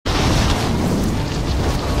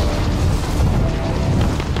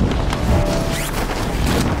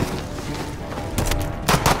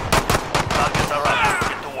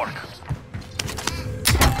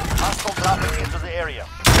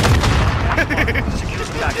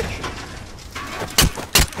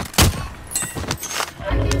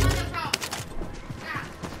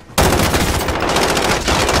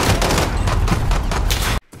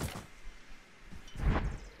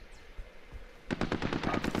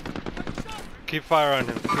Keep fire on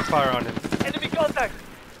him. Keep fire on him. Enemy contact!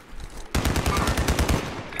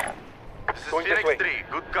 This is Phoenix 3.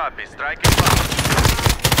 Good copy. Striking fast.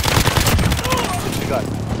 You got it.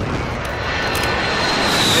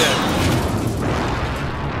 Yeah.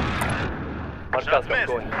 Mark out, I'm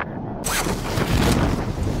going.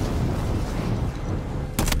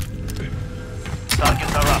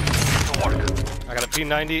 Targets are up. To work. I got a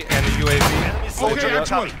P90 and a UAV. Okay,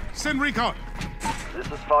 excellent. Send recon. This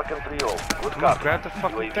is Falcon 3-0. Good Come on, copy. grab the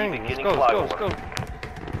fucking UAV thing. Let's beginning go, let's go, let's flyover. go.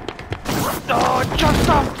 Oh, just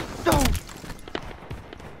up! No!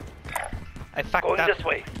 I fucked Going up. this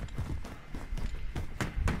way.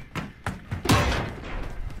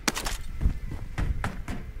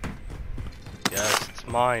 Yes, it's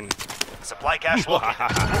mine. Supply cache located.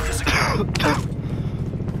 Move to secure.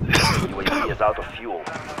 UAV is out of fuel.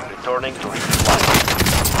 Returning to resupply.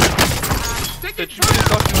 Did you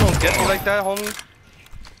thought you won't get me like that, homie?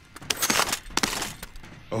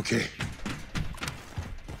 Okay.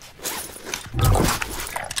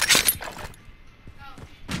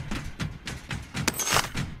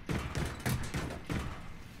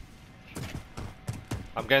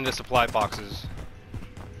 I'm getting the supply boxes.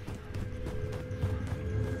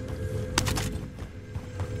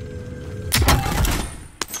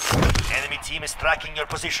 Enemy team is tracking your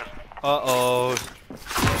position. Uh-oh.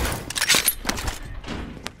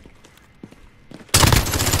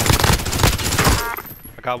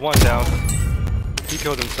 I got one down. He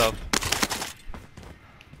killed himself.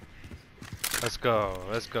 Let's go,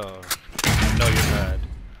 let's go. I know you're mad.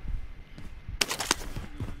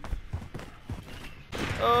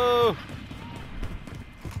 Oh!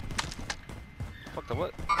 Fuck the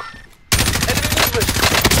what? Enemy movement!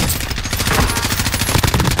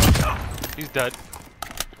 He's dead.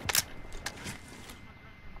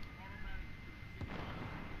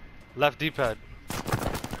 Left D-pad.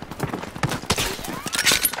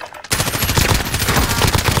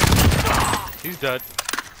 He's dead.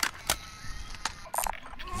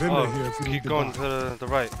 Vendor here if you need keep to going buy. to the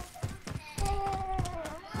right.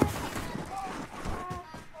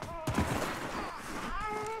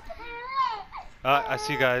 I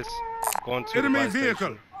see guys going to Enemy the buy vehicle.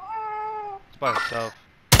 station. It's by himself.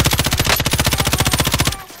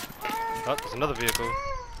 Oh, there's another vehicle.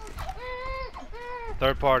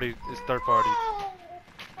 Third party. It's third party.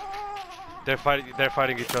 They're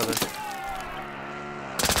fighting each other.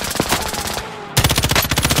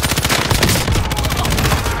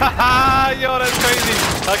 Haha! Yo, that's crazy.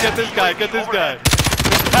 I'll get this guy. Get this guy.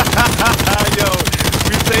 Yo,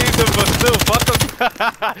 we saved him, but still, fuck him.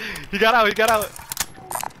 He got out. He got out.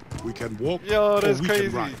 We can walk. Yo, or that's we crazy.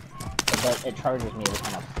 Can ride. But it charges me to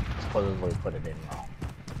kind of supposedly put it in wrong.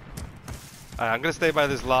 Alright, I'm gonna stay by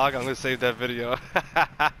this log. I'm gonna save that video.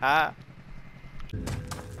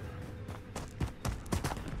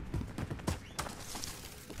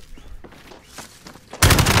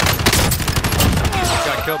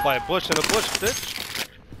 Got killed by a bush in a bush, bitch.